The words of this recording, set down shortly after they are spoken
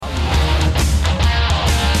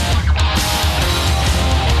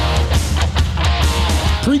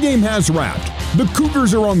game has wrapped. The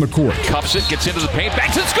Cougars are on the court. Cups it, gets into the paint,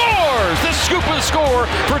 banks and scores! The scoop of the score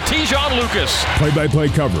for Tejon Lucas. Play-by-play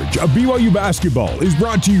coverage of BYU basketball is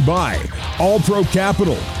brought to you by All Pro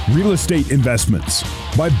Capital, Real Estate Investments,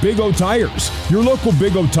 by Big O Tires. Your local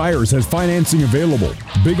Big O Tires has financing available.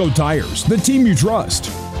 Big O Tires, the team you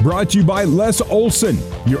trust. Brought to you by Les Olson,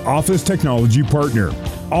 your office technology partner.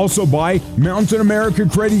 Also by Mountain America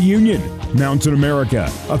Credit Union. Mountain America,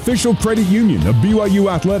 official credit union of BYU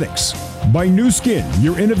Athletics. By Nu Skin,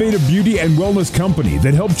 your innovative beauty and wellness company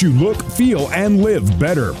that helps you look, feel, and live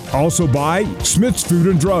better. Also by Smith's Food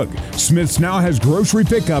and Drug. Smith's now has grocery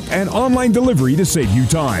pickup and online delivery to save you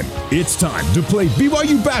time. It's time to play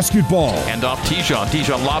BYU basketball. And off Tejon.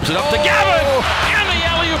 Tejon lobs it up to Gavin! And the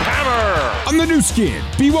alley-oop hammer! On the Nu Skin,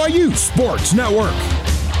 BYU Sports Network.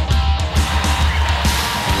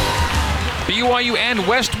 BYU and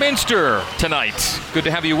Westminster tonight. Good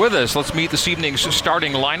to have you with us. Let's meet this evening's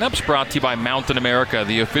starting lineups, brought to you by Mountain America,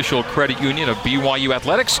 the official credit union of BYU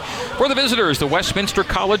Athletics. For the visitors, the Westminster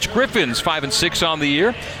College Griffins, 5-6 on the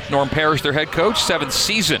year. Norm Parrish, their head coach, 7th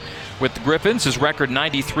season with the Griffins. His record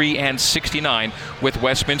 93-69 with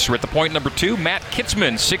Westminster. At the point, number 2, Matt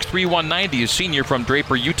Kitzman, 6'3", 190, a senior from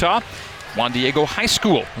Draper, Utah. Juan Diego High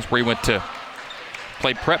School is where he went to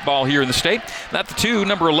play prep ball here in the state. At the 2,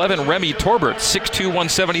 number 11, Remy Torbert, 6'2",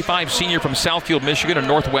 175, senior from Southfield, Michigan, and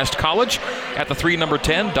Northwest College. At the 3, number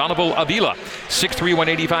 10, Donovan Avila, 6'3",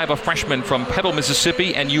 185, a freshman from Petal,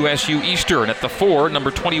 Mississippi, and USU Eastern. At the 4, number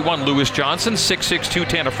 21, Lewis Johnson, 6'6",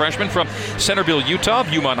 210, a freshman from Centerville, Utah,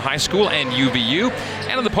 Viewmont High School, and UVU.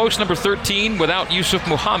 And in the post, number 13, without Yusuf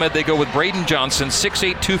Muhammad, they go with Braden Johnson,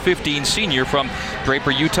 6'8", 215, senior from Draper,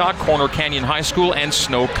 Utah, Corner Canyon High School, and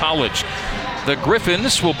Snow College. The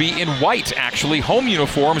Griffins will be in white, actually, home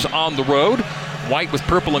uniforms on the road. White with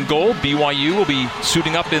purple and gold. BYU will be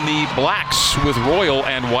suiting up in the blacks with royal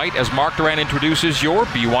and white as Mark Duran introduces your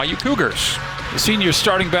BYU Cougars. The senior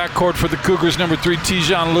starting backcourt for the Cougars, number 3,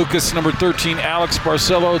 Tejon Lucas, number 13, Alex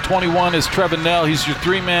Barcelo, 21 is Trevin Nell, he's your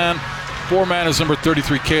 3-man. 4-man is number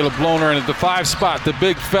 33, Caleb Lohner, and at the 5 spot, the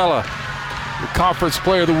big fella, the conference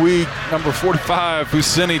player of the week, number 45,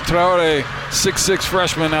 Husseini Traore, 6'6"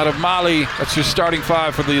 freshman out of Mali. That's your starting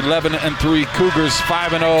 5 for the 11-3 Cougars,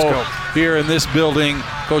 5-0 here in this building,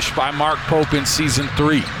 coached by Mark Pope in season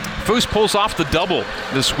 3. Foose pulls off the double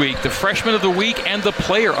this week, the freshman of the week and the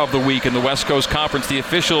player of the week in the West Coast Conference. The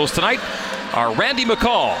officials tonight are Randy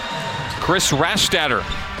McCall, Chris Rastatter,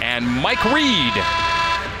 and Mike Reed.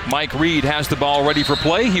 Mike Reed has the ball ready for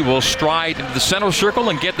play. He will stride into the center circle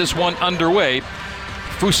and get this one underway.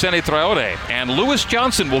 Husseini Traore and Lewis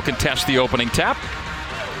Johnson will contest the opening tap.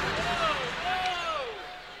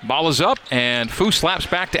 Ball is up, and Foose slaps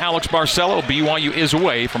back to Alex Barcelo. BYU is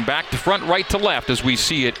away from back to front, right to left as we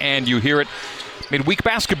see it and you hear it. Midweek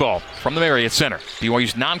basketball from the Marriott Center.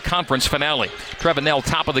 BYU's non-conference finale. Trevin Nell,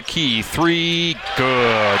 top of the key. 3,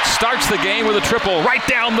 good. Starts the game with a triple right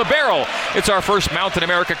down the barrel. It's our first Mountain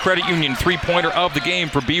America Credit Union three-pointer of the game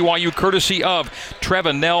for BYU, courtesy of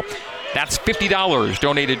Trevin Nell. That's $50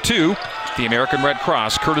 donated to the American Red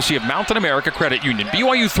Cross, courtesy of Mountain America Credit Union.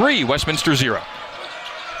 BYU 3, Westminster 0.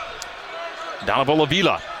 Donovan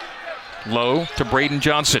Avila. Low to Braden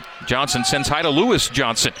Johnson. Johnson sends high to Lewis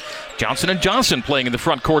Johnson. Johnson and Johnson playing in the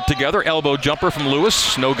front court together. Elbow jumper from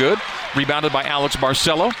Lewis. No good. Rebounded by Alex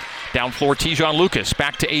Barcelo. Down floor, Tejon Lucas.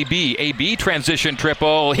 Back to AB. AB transition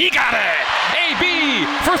triple. He got it! AB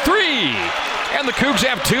for 3. And the Cougs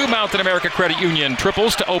have 2 Mountain America Credit Union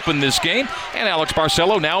triples to open this game. And Alex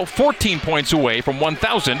Barcelo now 14 points away from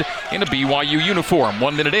 1,000 in a BYU uniform.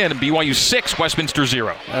 1 minute in, and BYU 6, Westminster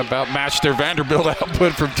 0. About matched their Vanderbilt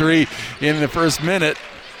output from 3 in the first minute.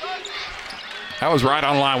 That was right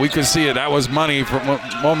on line. We could see it. That was money from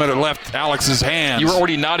the moment it left Alex's hands. You were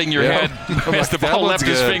already nodding your head as the ball left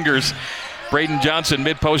his fingers. Braden Johnson,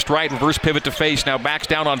 mid-post right, reverse pivot to face, now backs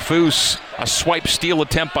down on Foose. A swipe steal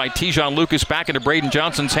attempt by Tejon Lucas back into Braden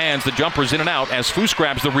Johnson's hands. The jumper's in and out as Foose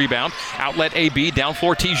grabs the rebound. Outlet AB, down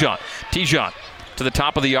floor Tejon. Tejon to the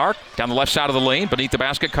top of the arc, down the left side of the lane, beneath the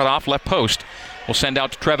basket, cut off, left post. Will send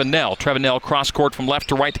out to Trevin Nell. Trevin Nell cross court from left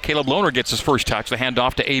to right to Caleb Lohner, gets his first touch. The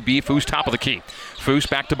handoff to AB. Foose top of the key. Foose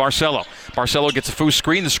back to Barcelo. Barcelo gets a Foose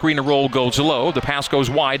screen. The screen and roll goes low. The pass goes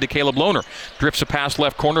wide to Caleb Lohner. Drifts a pass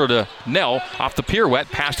left corner to Nell. Off the pirouette.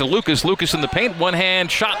 Pass to Lucas. Lucas in the paint. One hand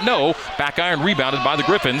shot no. Back iron rebounded by the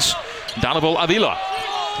Griffins. Donovan Avila.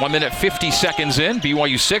 1 minute 50 seconds in.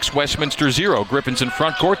 BYU 6, Westminster 0. Griffins in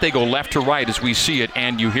front court. They go left to right as we see it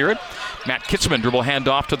and you hear it. Matt Kitzman dribble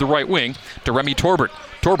handoff to the right wing to Remy Torbert.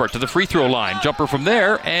 Torbert to the free throw line. Jumper from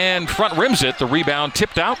there and front rims it. The rebound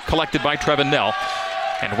tipped out, collected by Trevin Nell.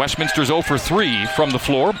 And Westminster's 0 for 3 from the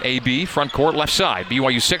floor. AB, front court, left side.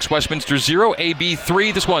 BYU 6, Westminster 0. AB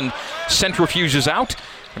 3. This one centrifuges out.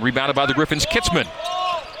 And rebounded by the Griffins. Kitzman.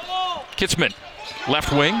 Kitzman,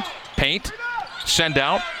 left wing, paint, send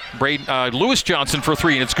out. Lewis Johnson for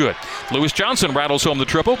 3, and it's good. Lewis Johnson rattles home the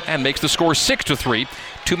triple and makes the score 6-3.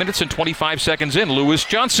 2 minutes and 25 seconds in. Lewis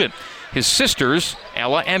Johnson. His sisters,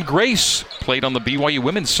 Ella and Grace, played on the BYU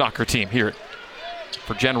women's soccer team here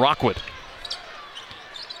for Jen Rockwood.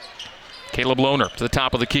 Caleb Lohner to the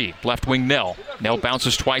top of the key. Left wing Nell. Nell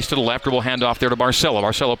bounces twice to the left. Dribble handoff there to Barcelo.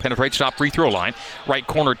 Barcelo penetrates top free throw line. Right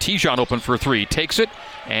corner, Tijon open for 3. Takes it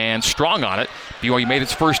and strong on it. BYU made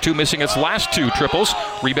its first 2, missing its last 2 triples.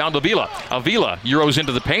 Rebound Avila. Avila Euros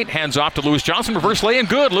into the paint. Hands off to Lewis Johnson. Reverse lay in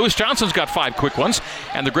good. Lewis Johnson's got 5 quick ones.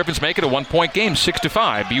 And the Griffins make it a 1-point game,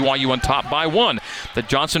 6-5. BYU on top by 1. The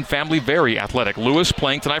Johnson family very athletic. Lewis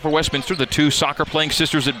playing tonight for Westminster. The 2 soccer playing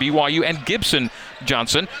sisters at BYU and Gibson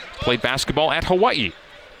Johnson played basketball at Hawaii.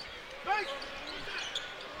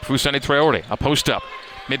 Fousseyni Traore, a post up.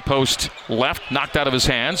 Mid-post left, knocked out of his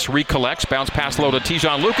hands. Recollects, bounce pass low to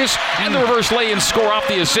Tijon Lucas. And the reverse lay-in score off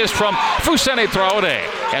the assist from Fousseyni Traore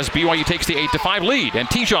as BYU takes the 8-5 lead. And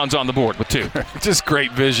Tijon's on the board with 2. Just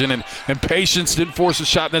great vision and patience. Didn't force a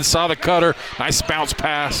shot, then saw the cutter. Nice bounce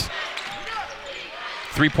pass.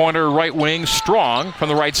 Three-pointer right wing, strong from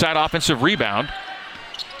the right side. Offensive rebound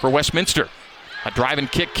for Westminster. A drive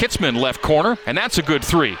and kick, Kitzman left corner, and that's a good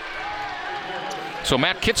 3. So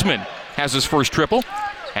Matt Kitzman has his first triple,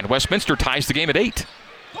 and Westminster ties the game at 8.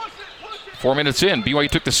 4 minutes in, BYU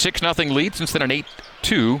took the 6-0 lead since then an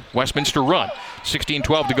 8-2 Westminster run.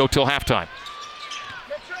 16-12 to go till halftime.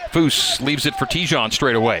 Foose leaves it for Tijon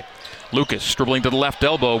straight away. Lucas dribbling to the left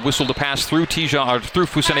elbow, whistled to pass through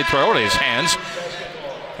Fousseyni Traore's hands,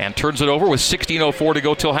 and turns it over with 16:04 to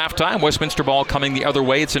go till halftime. Westminster ball coming the other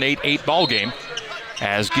way. It's an 8-8 ball game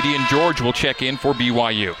as Gideon George will check in for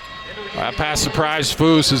BYU. That pass surprised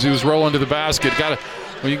Foose as he was rolling to the basket.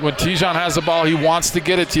 When Tijon has the ball, he wants to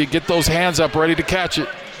get it to you. Get those hands up, ready to catch it.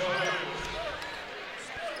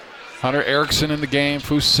 Hunter Erickson in the game.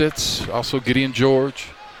 Foose sits. Also Gideon George.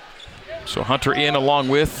 So Hunter in along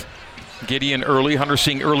with Gideon early. Hunter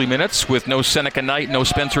seeing early minutes with no Seneca Knight, no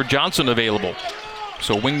Spencer Johnson available.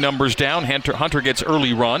 So wing numbers down. Hunter gets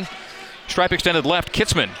early run. Stripe extended left.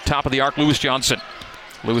 Kitzman, top of the arc, Lewis Johnson.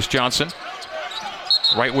 Lewis Johnson,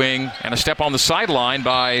 right wing, and a step on the sideline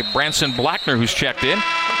by Branson Blackner, who's checked in.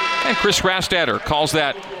 And Chris Rastatter calls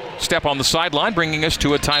that step on the sideline, bringing us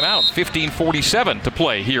to a timeout. 15:47 to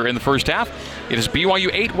play here in the first half. It is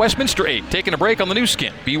BYU 8, Westminster 8. Taking a break on the new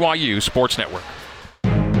skin, BYU Sports Network.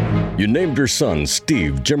 You named your sons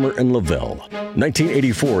Steve, Jimmer, and Lavelle.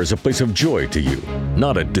 1984 is a place of joy to you,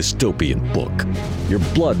 not a dystopian book. Your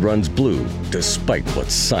blood runs blue, despite what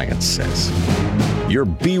science says. You're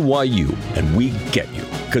BYU, and we get you,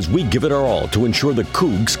 because we give it our all to ensure the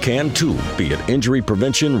Cougs can too, be it injury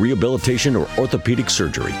prevention, rehabilitation, or orthopedic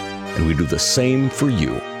surgery. And we do the same for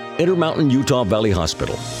you. Intermountain Utah Valley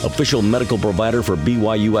Hospital, official medical provider for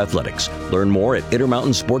BYU athletics. Learn more at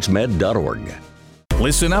intermountainsportsmed.org.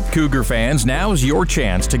 Listen up, Cougar fans. Now's your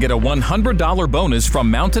chance to get a $100 bonus from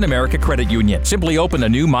Mountain America Credit Union. Simply open a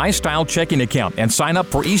new MyStyle checking account and sign up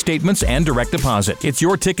for e-statements and direct deposit. It's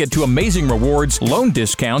your ticket to amazing rewards, loan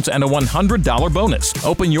discounts, and a $100 bonus.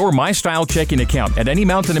 Open your MyStyle checking account at any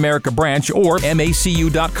Mountain America branch or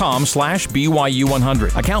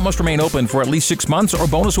macu.com/BYU100. Account must remain open for at least 6 months or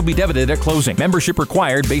bonus will be debited at closing. Membership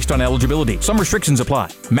required based on eligibility. Some restrictions apply.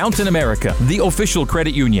 Mountain America, the official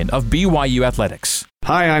credit union of BYU Athletics.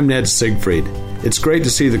 Hi, I'm Ned Siegfried. It's great to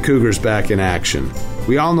see the Cougars back in action.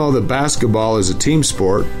 We all know that basketball is a team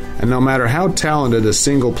sport, and no matter how talented a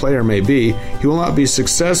single player may be, he will not be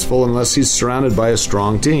successful unless he's surrounded by a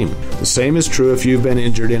strong team. The same is true if you've been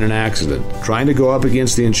injured in an accident. Trying to go up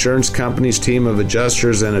against the insurance company's team of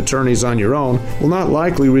adjusters and attorneys on your own will not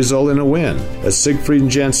likely result in a win. At Siegfried &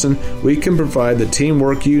 Jensen, we can provide the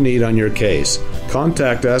teamwork you need on your case.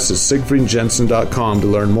 Contact us at siegfriedjensen.com to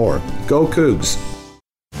learn more. Go Cougs!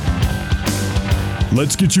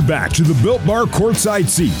 Let's get you back to the Built Bar courtside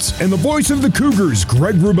seats and the voice of the Cougars,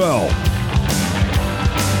 Greg Wrubell.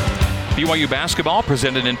 BYU basketball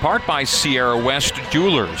presented in part by Sierra West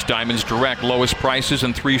Jewelers. Diamonds Direct, lowest prices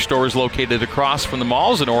in 3 stores located across from the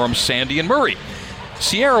malls in Orem, Sandy, and Murray.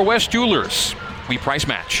 Sierra West Jewelers, we price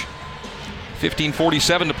match.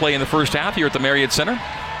 15:47 to play in the first half here at the Marriott Center.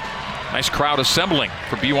 Nice crowd assembling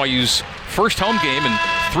for BYU's first home game in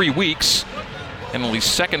 3 weeks. And only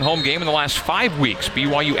second home game in the last 5 weeks.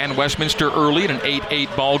 BYU and Westminster early in an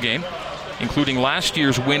 8-8 ball game, including last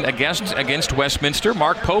year's win against Westminster.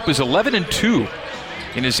 Mark Pope is 11-2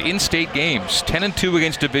 in his in-state games. 10-2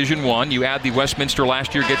 against Division I. You add the Westminster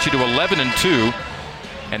last year, gets you to 11-2.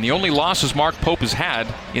 And the only losses Mark Pope has had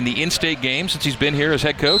in the in-state games since he's been here as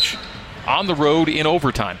head coach, on the road in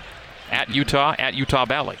overtime at Utah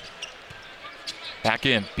Valley. Back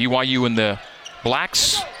in, BYU in the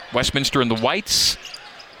blacks, Westminster in the whites.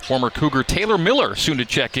 Former Cougar Taylor Miller soon to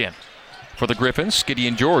check in for the Griffins.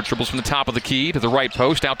 Gideon George dribbles from the top of the key to the right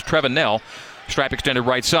post, out to Trevin Nell. Stripe extended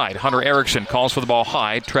right side. Hunter Erickson calls for the ball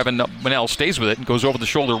high. Trevin Nell stays with it and goes over the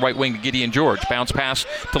shoulder right wing to Gideon George. Bounce pass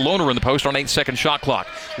to Lohner in the post on 8-second shot clock.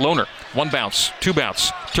 Lohner, one bounce, two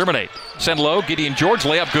bounce, terminate. Send low, Gideon George,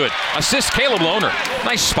 layup good. Assist Caleb Lohner.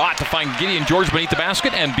 Nice spot to find Gideon George beneath the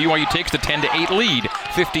basket, and BYU takes the 10-8 lead.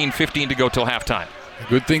 15-15 to go till halftime.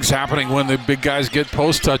 Good things happening when the big guys get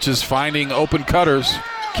post touches, finding open cutters.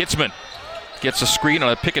 Kitzman gets a screen on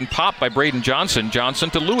a pick and pop by Braden Johnson. Johnson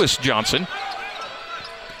to Lewis Johnson.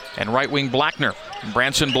 And right wing Blackner,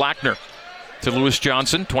 Branson Blackner to Lewis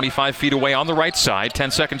Johnson, 25 feet away on the right side.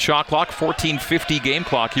 10-second shot clock, 14:50 game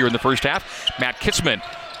clock here in the first half. Matt Kitzman,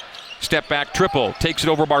 step back triple, takes it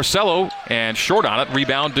over Barcelo, and short on it,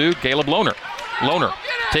 rebound to Caleb Lohner. Lohner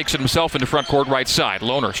takes it himself into front court right side.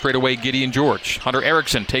 Lohner straight away Gideon George. Hunter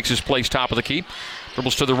Erickson takes his place top of the key.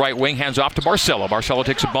 Dribbles to the right wing, hands off to Barcelo. Barcelo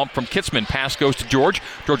takes a bump from Kitzman. Pass goes to George.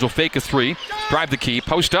 George will fake a three. Drive the key.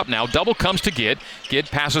 Post up now. Double comes to Gid. Gid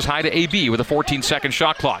passes high to AB with a 14-second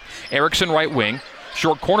shot clock. Erickson right wing.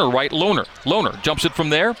 Short corner right, Lohner. Lohner jumps it from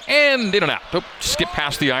there and in and out. Oh, skip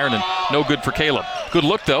past the iron and no good for Caleb. Good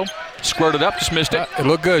look though. Squared it up, just missed it. It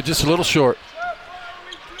looked good, just a little short.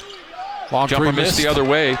 Long Jumper missed the other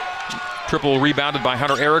way. Triple rebounded by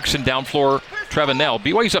Hunter Erickson, down floor Trevin Nell.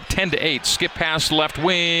 BYU's up 10-8. Skip pass left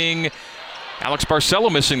wing. Alex Barcelo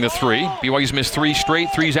missing the three. BYU's missed three straight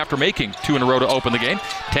threes after making two in a row to open the game.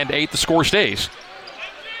 10-8, the score stays.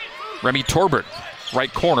 Remy Torbert,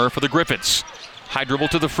 right corner for the Griffins. High dribble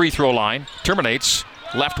to the free throw line. Terminates.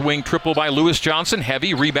 Left wing triple by Lewis Johnson.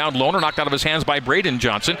 Heavy rebound. Lohner knocked out of his hands by Braden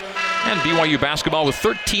Johnson. And BYU basketball with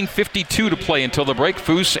 13:52 to play until the break.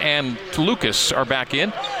 Foose and Lucas are back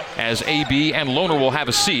in as AB and Lohner will have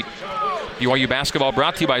a seat. BYU basketball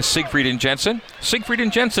brought to you by Siegfried and Jensen. Siegfried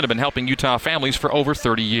and Jensen have been helping Utah families for over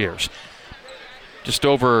 30 years. Just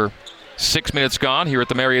over 6 minutes gone here at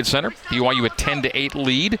the Marriott Center. BYU a 10-8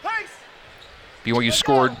 lead. BYU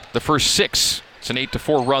scored the first 6. It's an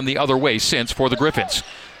 8-4 run the other way since for the Griffins.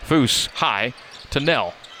 Foose high to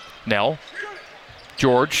Nell. Nell.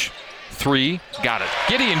 George. Three. Got it.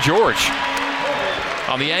 Gideon George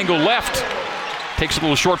on the angle left. Takes a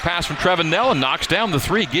little short pass from Trevin Nell and knocks down the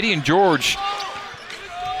three. Gideon George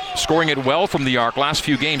scoring it well from the arc last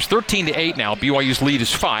few games. 13-8 now. BYU's lead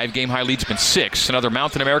is 5. Game high lead's been 6. Another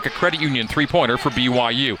Mountain America Credit Union three-pointer for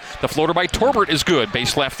BYU. The floater by Torbert is good.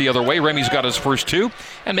 Base left the other way. Remy's got his first two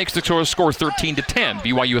and makes the score 13-10.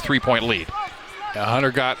 BYU a 3-point lead.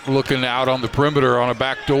 Hunter got looking out on the perimeter on a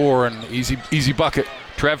back door and easy bucket.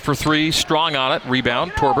 Trev for three, strong on it.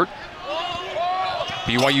 Rebound, Torbert.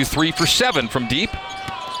 BYU 3 for 7 from deep.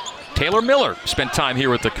 Taylor Miller spent time here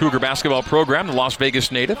with the Cougar basketball program, the Las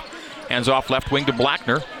Vegas native. Hands off left wing to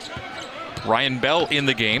Blackner. Ryan Bell in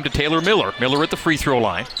the game to Taylor Miller. Miller at the free throw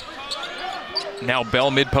line. Now Bell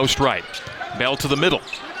mid-post right. Bell to the middle.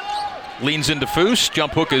 Leans into Foose.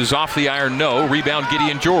 Jump hook is off the iron, no. Rebound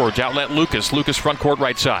Gideon George. Outlet Lucas. Lucas front court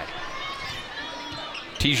right side.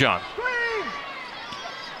 Tijon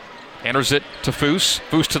enters it to Foose.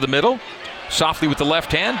 Foose to the middle. Softly with the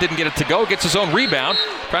left hand, didn't get it to go, gets his own rebound,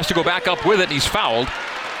 tries to go back up with it, and he's fouled.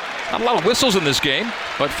 Not a lot of whistles in this game,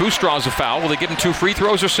 but Foose draws a foul. Will they give him 2 free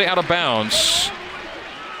throws or stay out of bounds?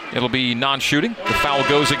 It'll be non-shooting. The foul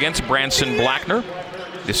goes against Branson Blackner,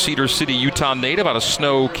 the Cedar City, Utah native out of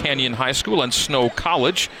Snow Canyon High School and Snow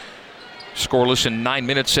College. Scoreless in 9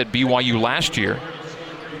 minutes at BYU last year.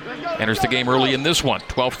 Enters the game early in this one.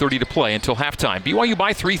 12:30 to play until halftime. BYU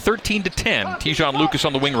by 3, 13-10. Tijon Lucas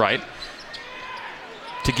on the wing right.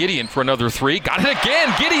 To Gideon for another three. Got it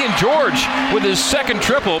again. Gideon George with his second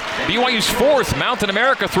triple. BYU's 4th Mountain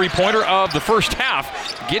America three-pointer of the first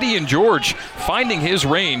half. Gideon George finding his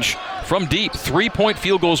range from deep. 3-point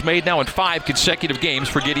field goals made now in 5 consecutive games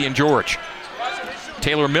for Gideon George.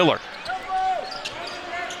 Taylor Miller.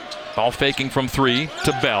 Ball faking from 3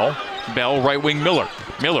 to Bell. Bell right wing Miller.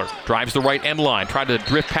 Miller drives the right end line. Tried to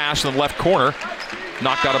drift pass in the left corner.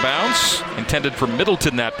 Knocked out of bounds. Intended for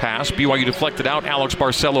Middleton that pass. BYU deflected out. Alex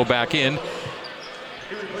Barcelo back in.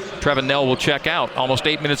 Trevin Nell will check out. Almost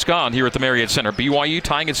 8 minutes gone here at the Marriott Center. BYU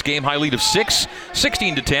tying its game high lead of 6,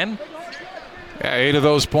 16-10. Yeah, 8 of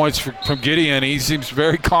those points from Gideon. He seems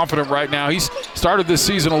very confident right now. He's started this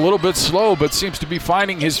season a little bit slow, but seems to be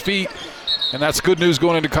finding his feet. And that's good news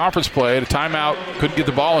going into conference play. At a timeout, couldn't get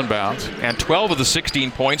the ball in bounds. And 12 of the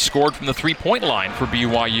 16 points scored from the three-point line for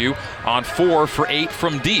BYU on 4 for 8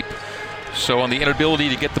 from deep. So on the inability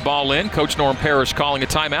to get the ball in, Coach Norm Parrish calling a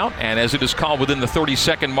timeout. And as it is called within the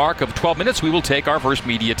 30-second mark of 12 minutes, we will take our first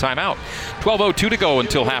media timeout. 12:02 to go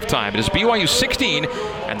until halftime. It is BYU 16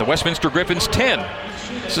 and the Westminster Griffins 10.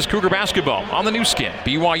 This is Cougar basketball on the new skin,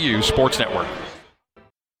 BYU Sports Network.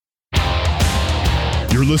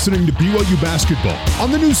 You're listening to BYU basketball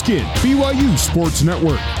on the new skin, BYU Sports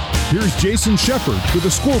Network. Here's Jason Shepard with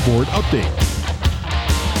a scoreboard update.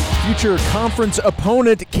 Future conference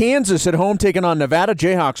opponent Kansas at home taking on Nevada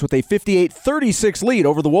Jayhawks with a 58-36 lead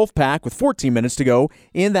over the Wolfpack with 14 minutes to go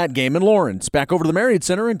in that game in Lawrence. Back over to the Marriott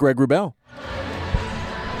Center and Greg Wrubell.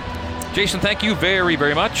 Jason, thank you very,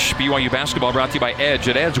 very much. BYU basketball brought to you by Edge.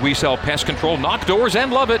 At Edge, we sell pest control, knock doors,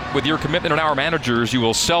 and love it. With your commitment and our managers, you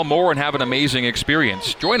will sell more and have an amazing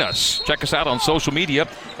experience. Join us. Check us out on social media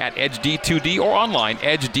at EdgeD2D or online,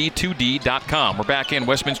 edged2d.com. We're back in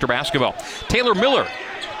Westminster basketball. Taylor Miller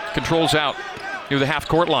controls out near the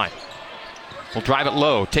half-court line. Will drive it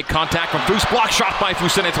low. Take contact from Foose. Block shot by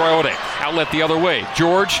Fousseyni Traore. Outlet the other way.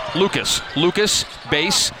 George Lucas. Lucas,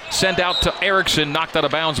 base. Send out to Erickson. Knocked out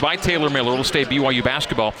of bounds by Taylor Miller. Will stay BYU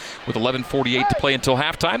basketball with 11:48 to play until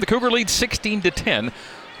halftime. The Cougar lead 16-10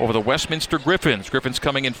 over the Westminster Griffins. Griffins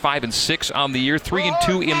coming in 5-6 on the year.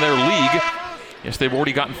 3-2 in their league. Yes, they've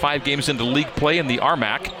already gotten 5 games into league play in the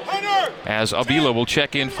RMAC. As Avila will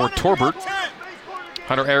check in for Torbert.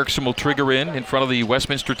 Hunter Erickson will trigger in front of the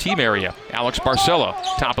Westminster team area. Alex Barcelo,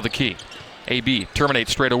 top of the key. AB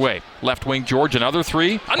terminates straight away. Left wing George, another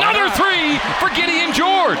three. Another three for Gideon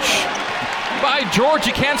George. By George,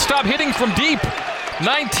 he can't stop hitting from deep.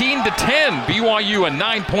 19-10, BYU a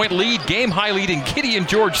 9-point lead. Game high lead in Gideon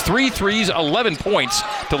George. 3 threes, 11 points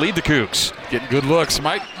to lead the Cougs. Getting good looks.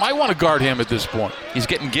 Might want to guard him at this point. He's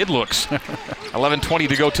getting good looks. 11:20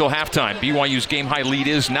 to go till halftime. BYU's game high lead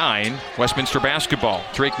is 9. Westminster basketball.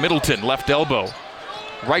 Drake Middleton, left elbow.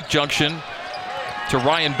 Right junction to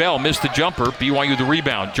Ryan Bell. Missed the jumper. BYU the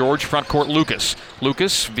rebound. George, front court Lucas.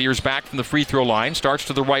 Lucas veers back from the free throw line. Starts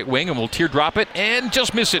to the right wing and will teardrop it and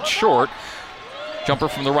just miss it short. Jumper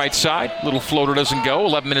from the right side. Little floater doesn't go.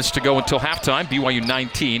 11 minutes to go until halftime. BYU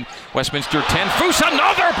 19. Westminster 10. Foose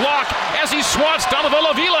another block as he swats Donovan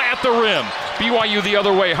Avila at the rim. BYU the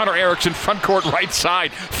other way. Hunter Erickson front court right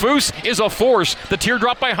side. Foose is a force. The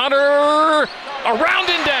teardrop by Hunter. Around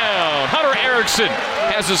and down. Hunter Erickson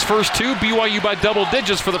has his first 2. BYU by double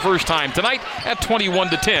digits for the first time tonight at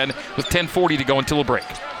 21-10 with 10:40 to go until a break.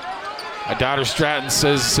 My daughter Stratton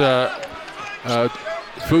says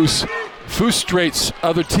Foose frustrates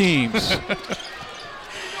other teams.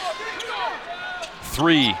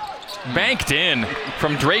 3 banked in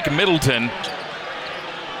from Drake Middleton.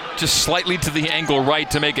 Just slightly to the angle right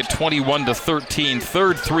to make it 21-13.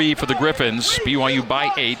 Third 3 for the Griffins. BYU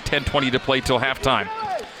by 8. 10:20 to play till halftime.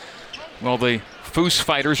 Well, the Foose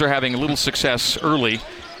fighters are having a little success early.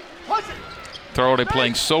 Traore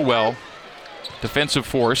playing so well. Defensive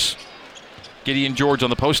force. Gideon George on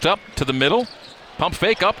the post up to the middle. Pump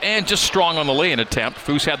fake up and just strong on the lay-in attempt.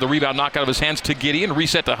 Foose had the rebound knocked out of his hands to Gideon.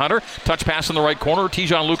 Reset to Hunter. Touch pass in the right corner.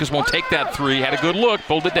 Tejon Lucas won't take that 3. Had a good look.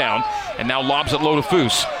 Pulled it down. And now lobs it low to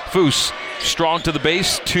Foose. Foose strong to the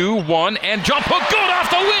base. 2-1 and jump hook. Good off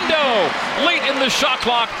the window. Late in the shot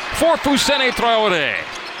clock for Fousseyni Traore.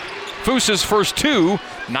 Foose's first 2.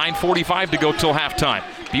 9:45 to go till halftime.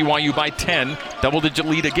 BYU by 10. Double-digit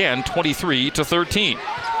lead again. 23-13.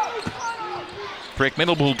 Drake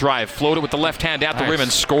Middleton will drive, float it with the left hand at the rim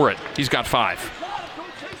and score it. He's got 5.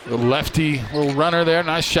 Little lefty, little runner there.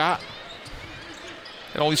 Nice shot.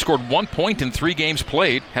 It only scored 1 point in 3 games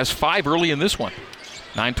played. Has 5 early in this one.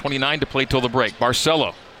 9:29 to play till the break.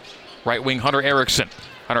 Barcelo, right wing Hunter Erickson.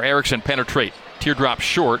 Hunter Erickson penetrate. Teardrop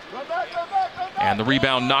short. And the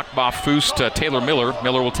rebound knocked off Foose to Taylor Miller.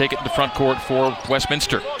 Miller will take it to the front court for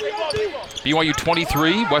Westminster. BYU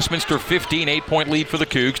 23, Westminster 15, 8-point lead for the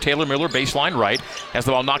Cougs. Taylor Miller, baseline right, has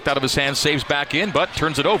the ball knocked out of his hands, saves back in, but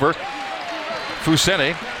turns it over.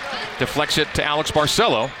 Fousseyni deflects it to Alex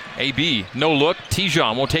Barcelo. AB, no look.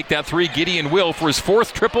 Tejon won't take that 3. Gideon will for his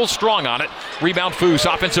 4th triple, strong on it. Rebound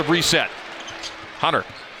Foose, offensive reset. Hunter,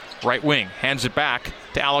 right wing, hands it back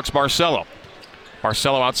to Alex Barcelo.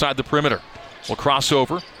 Barcelo outside the perimeter. Will cross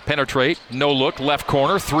over, penetrate, no look, left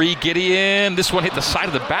corner, 3, Gideon. This one hit the side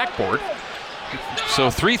of the backboard. So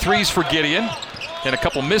 3 threes for Gideon and a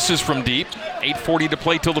couple misses from deep. 8:40 to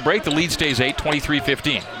play till the break. The lead stays 8,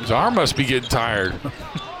 23-15. His arm must be getting tired.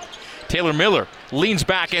 Taylor Miller leans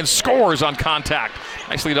back and scores on contact.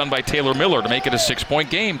 Nicely done by Taylor Miller to make it a 6-point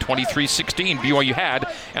game. 23-16. BYU had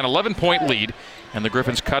an 11-point lead, and the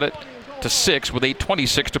Griffins cut it to 6 with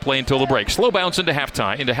 8:26 to play until the break. Slow bounce into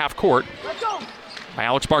halftime, into half court by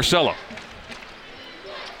Alex Barcelo.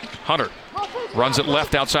 Hunter runs it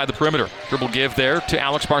left outside the perimeter. Dribble give there to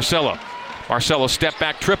Alex Barcelo. Barcelo step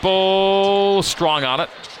back triple. Strong on it.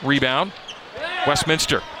 Rebound.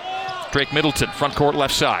 Westminster. Drake Middleton, front court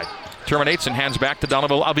left side. Terminates and hands back to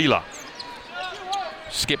Donovan Avila.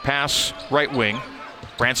 Skip pass, right wing.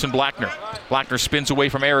 Branson Blackner. Blackner spins away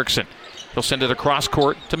from Erickson. He'll send it across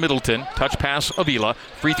court to Middleton. Touch pass, Avila.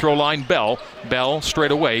 Free throw line, Bell. Bell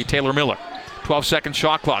straight away, Taylor Miller. 12-second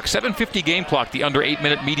shot clock. 7:50 game clock. The under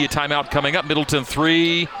 8-minute media timeout coming up. Middleton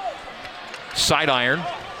 3. Side iron.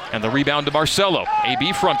 And the rebound to Barcelo.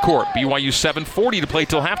 AB front court. BYU 7:40 to play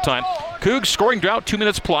till halftime. Cougs scoring drought 2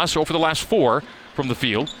 minutes plus over the last 4 from the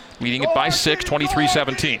field. Leading it by 6,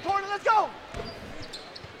 23-17.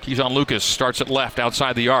 Tejon Lucas starts at left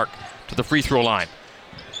outside the arc to the free throw line.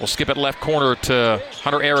 We'll skip it left corner to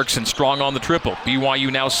Hunter Erickson, strong on the triple.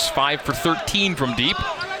 BYU now 5 for 13 from deep.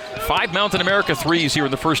 5 Mountain America threes here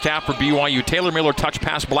in the first half for BYU. Taylor Miller touch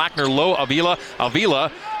pass, Blackner low, Avila.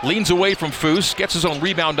 Avila leans away from Foose, gets his own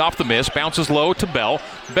rebound off the miss, bounces low to Bell.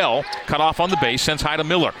 Bell cut off on the base, sends high to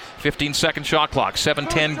Miller. 15-second shot clock,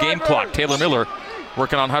 7:10 game clock. Taylor Miller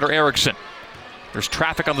working on Hunter Erickson. There's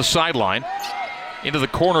traffic on the sideline. Into the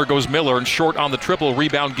corner goes Miller, and short on the triple.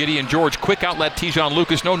 Rebound Gideon George. Quick outlet Tejon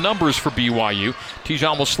Lucas. No numbers for BYU.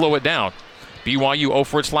 Tejon will slow it down. BYU 0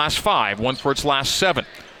 for its last 5, 1 for its last 7.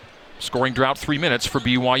 Scoring drought 3 minutes for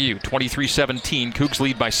BYU. 23-17. Cougs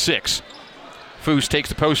lead by 6. Foose takes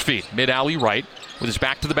the post feed. Mid-alley right with his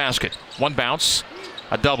back to the basket. One bounce.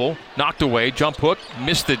 A double. Knocked away. Jump hook.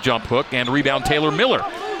 Missed the jump hook. And rebound Taylor Miller.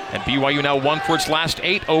 And BYU now 1 for its last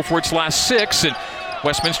 8, 0 for its last 6. And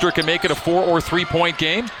Westminster can make it a 4 or 3 point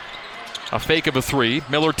game. A fake of a 3.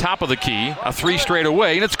 Miller top of the key. A 3 straight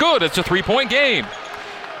away. And it's good. It's a 3-point game.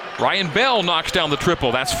 Ryan Bell knocks down the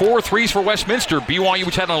triple. That's 4 threes for Westminster. BYU,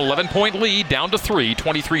 which had an 11-point lead, down to 3,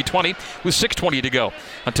 23-20, with 6:20 to go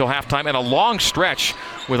until halftime. And a long stretch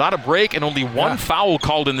without a break and only one foul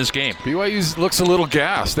called in this game. BYU looks a little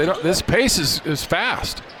gassed. This pace is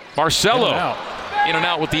fast. Barcelo in and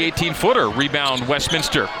out with the 18-footer. Rebound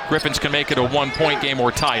Westminster. Griffins can make it a 1-point game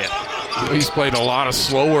or tie it. He's played a lot of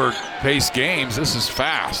slower paced games. This is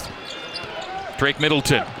fast. Drake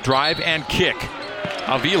Middleton, drive and kick.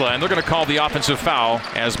 Avila, and they're going to call the offensive foul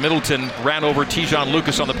as Middleton ran over Tejon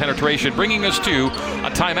Lucas on the penetration, bringing us to a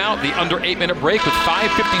timeout, the under 8-minute break with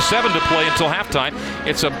 5:57 to play until halftime.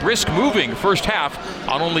 It's a brisk moving first half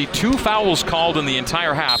on only 2 fouls called in the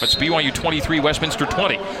entire half. It's BYU 23, Westminster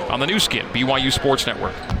 20 on the new skin, BYU Sports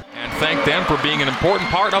Network. And thank them for being an important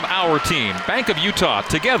part of our team. Bank of Utah,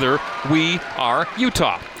 together we are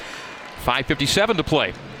Utah. 5:57 to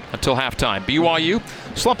play until halftime. BYU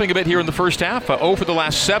slumping a bit here in the first half. 0 for the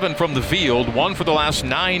last 7 from the field, 1 for the last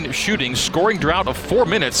 9 shooting. Scoring drought of 4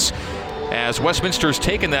 minutes as Westminster's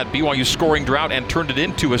taken that BYU scoring drought and turned it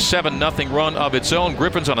into a 7-0 run of its own.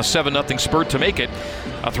 Griffins on a 7-0 spurt to make it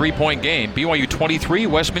a 3-point game. BYU 23,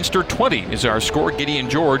 Westminster 20 is our score. Gideon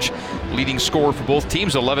George, leading scorer for both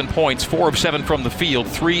teams, 11 points, 4 of 7 from the field,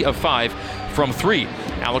 3 of 5 from 3.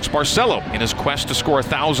 Alex Barcelo, in his quest to score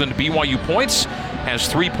 1,000 BYU points, has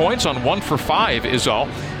 3 points on 1 for 5 is all.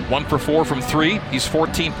 1 for 4 from 3. He's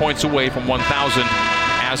 14 points away from 1,000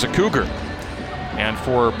 as a Cougar. And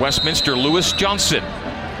for Westminster, Lewis Johnson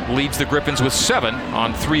leads the Griffins with 7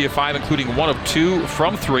 on 3 of 5, including 1 of 2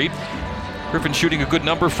 from 3. Griffins shooting a good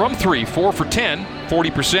number from 3, 4 for 10,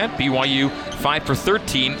 40%. BYU 5 for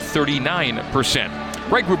 13, 39%.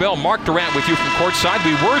 Greg Wrubell, Mark Durant with you from courtside.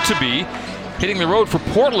 We were to be hitting the road for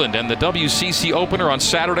Portland and the WCC opener on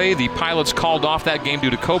Saturday. The Pilots called off that game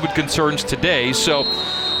due to COVID concerns today, so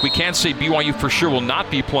we can't say BYU for sure will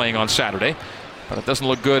not be playing on Saturday, but it doesn't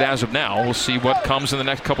look good as of now. We'll see what comes in the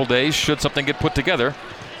next couple days should something get put together.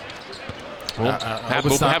 We'll have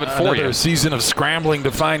it for you. Another season of scrambling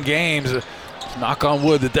to find games. Knock on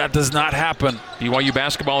wood that does not happen. BYU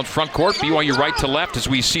basketball in front court. BYU right to left as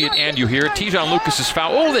we see it and you hear it. Tejon Lucas'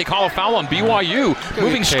 foul. Oh, they call a foul on BYU.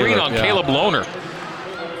 Moving screen on Caleb Lohner.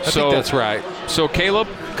 I think that's right. So Caleb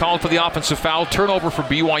called for the offensive foul. Turnover for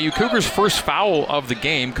BYU. Cougars' first foul of the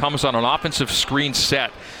game comes on an offensive screen set.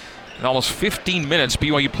 In almost 15 minutes,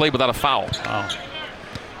 BYU played without a foul. Wow.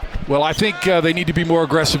 Well, I think they need to be more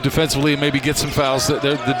aggressive defensively and maybe get some fouls.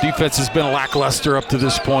 The defense has been lackluster up to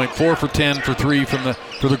this point. 4 for 10 for 3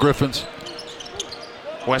 for the Griffins.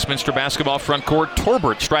 Westminster basketball front court.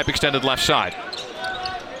 Torbert, stripe extended left side.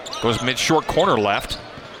 Goes mid-short corner left.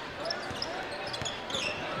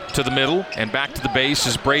 to the middle and back to the base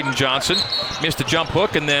is Braden Johnson. Missed a jump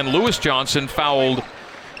hook, and then Lewis Johnson fouled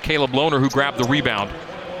Caleb Lohner, who grabbed the rebound.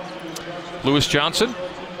 Lewis Johnson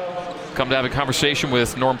come to have a conversation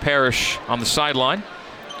with Norm Parrish on the sideline.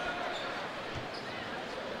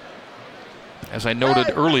 As I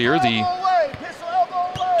noted earlier, the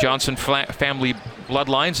Johnson family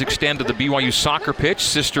bloodlines extend to the BYU soccer pitch.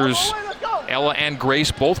 Sisters Ella and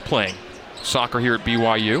Grace both playing soccer here at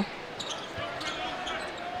BYU.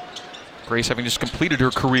 Grace having just completed her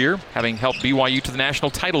career, having helped BYU to the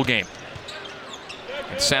national title game.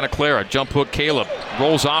 And Santa Clara, jump hook Caleb,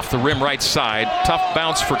 rolls off the rim right side. Tough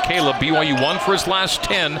bounce for Caleb. BYU 1 for his last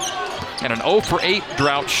 10. And an 0 for 8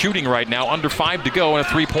 drought shooting right now. Under 5 to go in a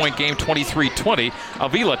 3-point game, 23-20.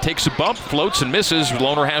 Avila takes a bump, floats and misses.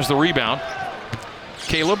 Lohner has the rebound.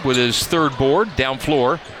 Caleb with his third board, down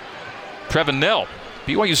floor. Trevin Nell.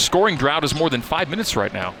 BYU's scoring drought is more than 5 minutes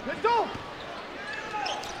right now.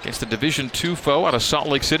 Against the Division II foe out of Salt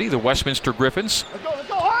Lake City, the Westminster Griffins.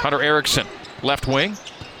 Hunter Erickson, left wing,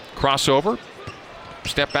 crossover,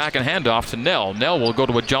 step back and handoff to Nell. Nell will go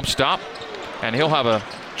to a jump stop, and he'll have a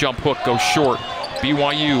jump hook go short.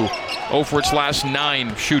 BYU 0 for its last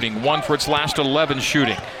 9 shooting, 1 for its last 11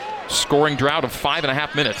 shooting. Scoring drought of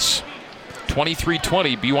 5.5 minutes.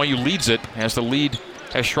 23-20, BYU leads it as the lead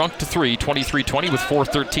has shrunk to 3, 23-20 with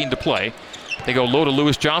 4:13 to play. They go low to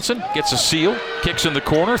Lewis Johnson, gets a seal, kicks in the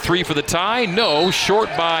corner, 3 for the tie. No, short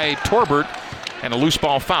by Torbert, and a loose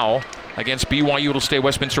ball foul against BYU. It'll stay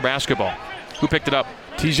Westminster basketball. Who picked it up?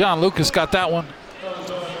 Tijon Lucas got that one.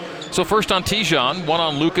 So first on Tijon, 1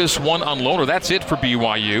 on Lucas, 1 on Lohner. That's it for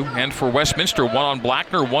BYU. And for Westminster, 1 on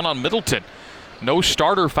Blackner, 1 on Middleton. No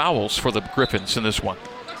starter fouls for the Griffins in this one.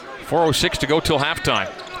 4:06 to go till halftime.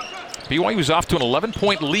 BYU was off to an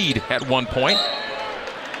 11-point lead at one point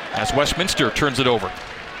as Westminster turns it over.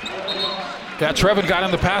 Yeah, Trevin got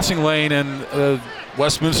in the passing lane, and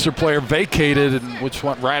Westminster player vacated, which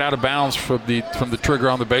went right out of bounds from the trigger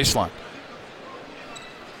on the baseline.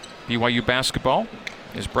 BYU basketball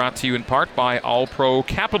is brought to you in part by All Pro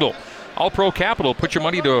Capital. All Pro Capital, put your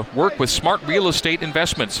money to work with smart real estate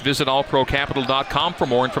investments. Visit allprocapital.com for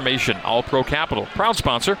more information. All Pro Capital, proud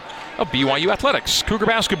sponsor of BYU Athletics. Cougar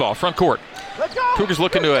basketball, front court. Cougars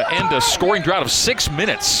looking to end a scoring drought of 6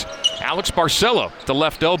 minutes. Alex Barcelo, the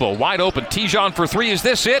left elbow, wide open. Tijon for 3. Is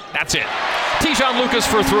this it? That's it. Tijon Lucas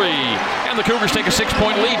for 3. And the Cougars take a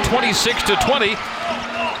 6-point lead, 26-20.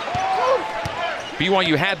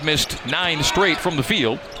 BYU had missed 9 straight from the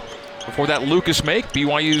field. Before that Lucas make,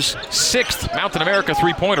 BYU's 6th Mountain America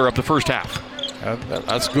three-pointer of the first half.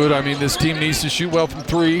 That's good. I mean, this team needs to shoot well from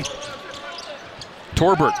 3.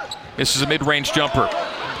 Torbert misses a mid-range jumper.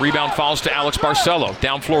 Rebound falls to Alex Barcelo.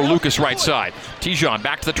 Down floor, Lucas right side. Tijon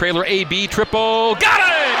back to the trailer. AB triple. Got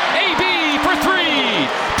it! AB for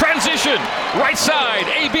 3. Transition. Right side.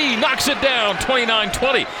 AB knocks it down.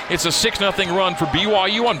 29-20. It's a 6-0 run for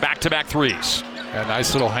BYU on back-to-back threes. A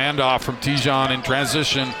nice little handoff from Tijon in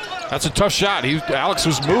transition. That's a tough shot. Alex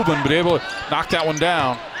was moving, but able to knock that one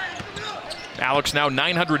down. Alex now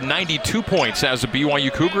 992 points as a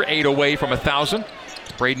BYU Cougar, 8 away from 1,000.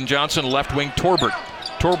 Braden Johnson, left wing, Torbert.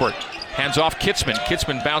 Torbert hands off Kitzman.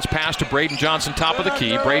 Kitzman bounce pass to Braden Johnson, top of the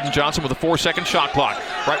key. Braden Johnson with a 4-second shot clock.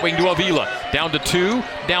 Right wing to Avila. Down to 2,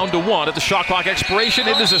 down to 1 at the shot clock expiration.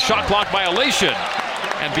 It is a shot clock violation.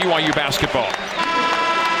 And BYU basketball.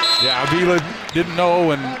 Yeah, Avila didn't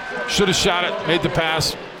know and should have shot it, made the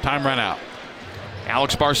pass. Time ran out.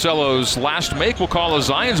 Alex Barcelo's last make we'll call a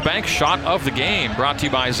Zions Bank shot of the game. Brought to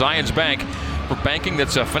you by Zions Bank. For banking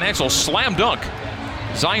that's a financial slam dunk,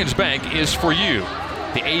 Zions Bank is for you.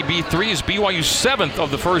 The AB3 is BYU's 7th of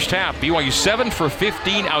the first half. BYU 7 for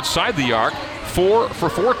 15 outside the arc, 4 for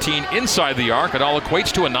 14 inside the arc. It all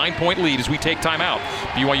equates to a 9-point lead as we take time out.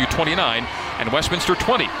 BYU 29 and Westminster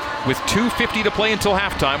 20 with 2:50 to play until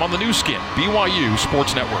halftime on the new skin, BYU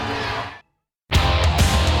Sports Network.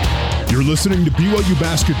 You're listening to BYU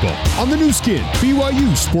Basketball on the new skin,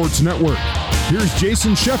 BYU Sports Network. Here's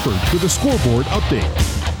Jason Shepard with a scoreboard update.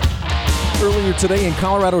 Earlier today in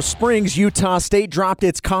Colorado Springs, Utah State dropped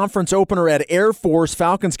its conference opener at Air Force.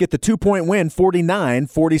 Falcons get the 2-point win,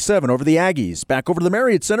 49-47 over the Aggies. Back over to the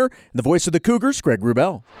Marriott Center, and the voice of the Cougars, Greg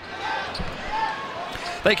Wrubell.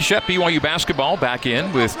 Thank you, Shep. BYU basketball back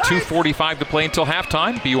in with 2:45 to play until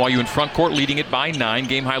halftime. BYU in front court leading it by 9.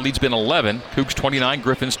 Game high lead's been 11. Cougs 29,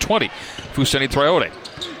 Griffins 20. Fousseyni Traore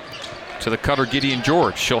to the cutter, Gideon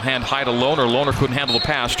George. She'll hand high to Lohner. Lohner couldn't handle the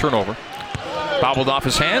pass. Turnover. Bobbled off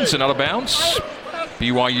his hands and out of bounds.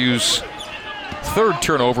 BYU's 3rd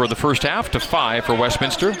turnover of the first half to 5 for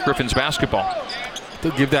Westminster. Griffins basketball.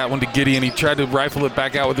 They'll give that one to Gideon. He tried to rifle it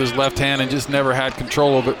back out with his left hand and just never had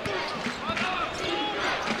control of it.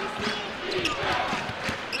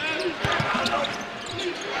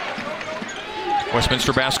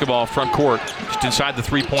 Westminster basketball front court. Just inside the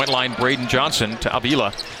three-point line, Braden Johnson to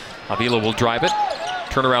Avila. Avila will drive it.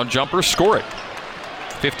 Turnaround jumper, score it.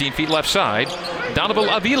 15 feet left side. Donovan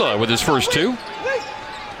Avila with his first two.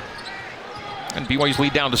 And BYU's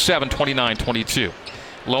lead down to 7, 29-22.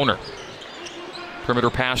 Lohner. Perimeter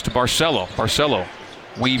pass to Barcelo. Barcelo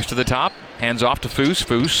weaves to the top. Hands off to Foose.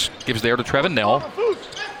 Foose gives there to Trevin Nell.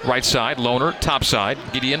 Right side, Lohner, top side.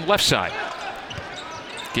 Gideon, left side.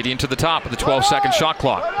 Gideon to the top of the 12-second shot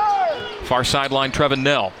clock. Far sideline, Trevin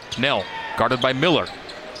Nell. Nell, guarded by Miller.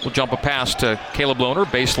 Will jump a pass to Caleb Lohner.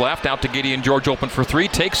 Base left, out to Gideon George, open for three.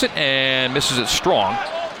 Takes it and misses it strong.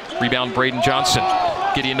 Rebound, Braden Johnson.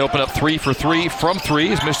 Gideon opened up 3 for 3 from three.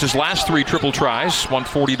 He's missed his last 3 triple tries.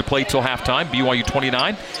 1:40 to play till halftime. BYU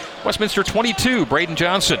 29. Westminster 22. Braden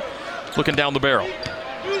Johnson looking down the barrel.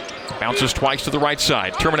 Bounces twice to the right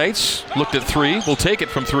side. Terminates. Looked at 3. Will take it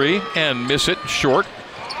from 3 and miss it short.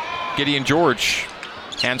 Gideon George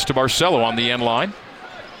hands to Barcelo on the end line.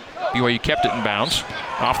 BYU kept it in bounds.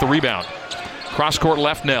 Off the rebound. Cross court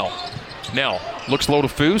left, Nell. Nell looks low to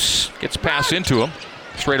Foose. Gets a pass into him.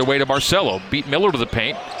 Straight away to Barcelo. Beat Miller to the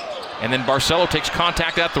paint. And then Barcelo takes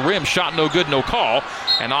contact at the rim. Shot no good, no call.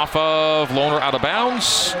 And off of Lohner out of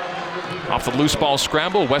bounds. Off the loose ball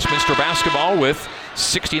scramble. Westminster basketball with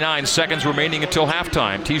 69 seconds remaining until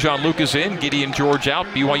halftime. Tijon Lucas in. Gideon George out.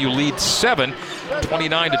 BYU leads 7,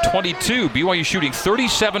 29-22. BYU shooting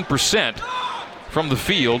 37% from the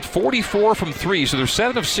field. 44 from 3. So they're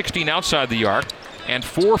 7 of 16 outside the arc. And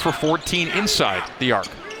 4 for 14 inside the arc.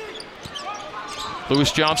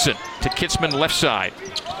 Lewis Johnson to Kitzman left side.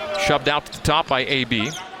 Shoved out to the top by AB.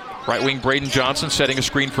 Right wing Braden Johnson setting a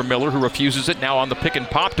screen for Miller, who refuses it. Now on the pick and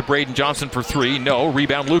pop to Braden Johnson for 3. No.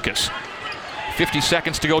 Rebound Lucas. 50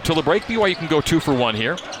 seconds to go till the break. BYU can go 2 for 1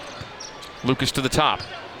 here. Lucas to the top.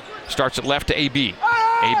 Starts it left to AB.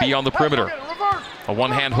 AB on the perimeter. A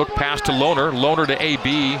one-hand hook pass to Lohner. Lohner to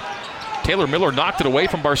AB. Taylor Miller knocked it away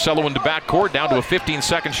from Barcelo into backcourt, down to a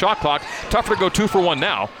 15-second shot clock. Tougher to go 2 for 1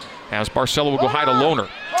 now, as Barcelo will go high to Lohner.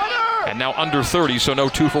 And now under 30, so no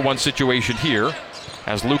 2 for 1 situation here.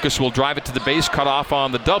 As Lucas will drive it to the base, cut off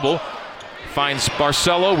on the double. Finds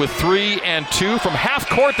Barcelo with 3 and 2 from half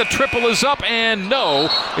court. The triple is up, and no,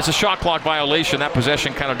 it's a shot clock violation. That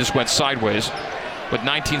possession kind of just went sideways with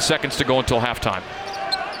 19 seconds to go until halftime.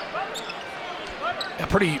 A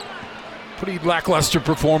pretty lackluster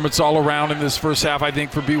performance all around in this first half, I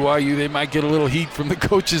think, for BYU. They might get a little heat from the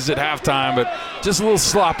coaches at halftime, but just a little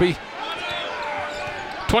sloppy.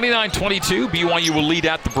 29-22, BYU will lead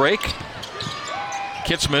at the break.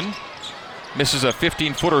 Kitzman misses a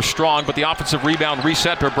 15-footer strong, but the offensive rebound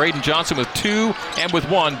reset for Braden Johnson with 2 and with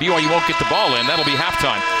 1. BYU won't get the ball in. That'll be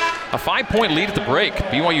halftime. A 5-point lead at the break.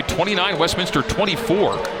 BYU 29, Westminster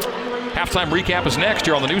 24. Halftime recap is next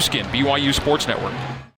here on the new skin, BYU Sports Network.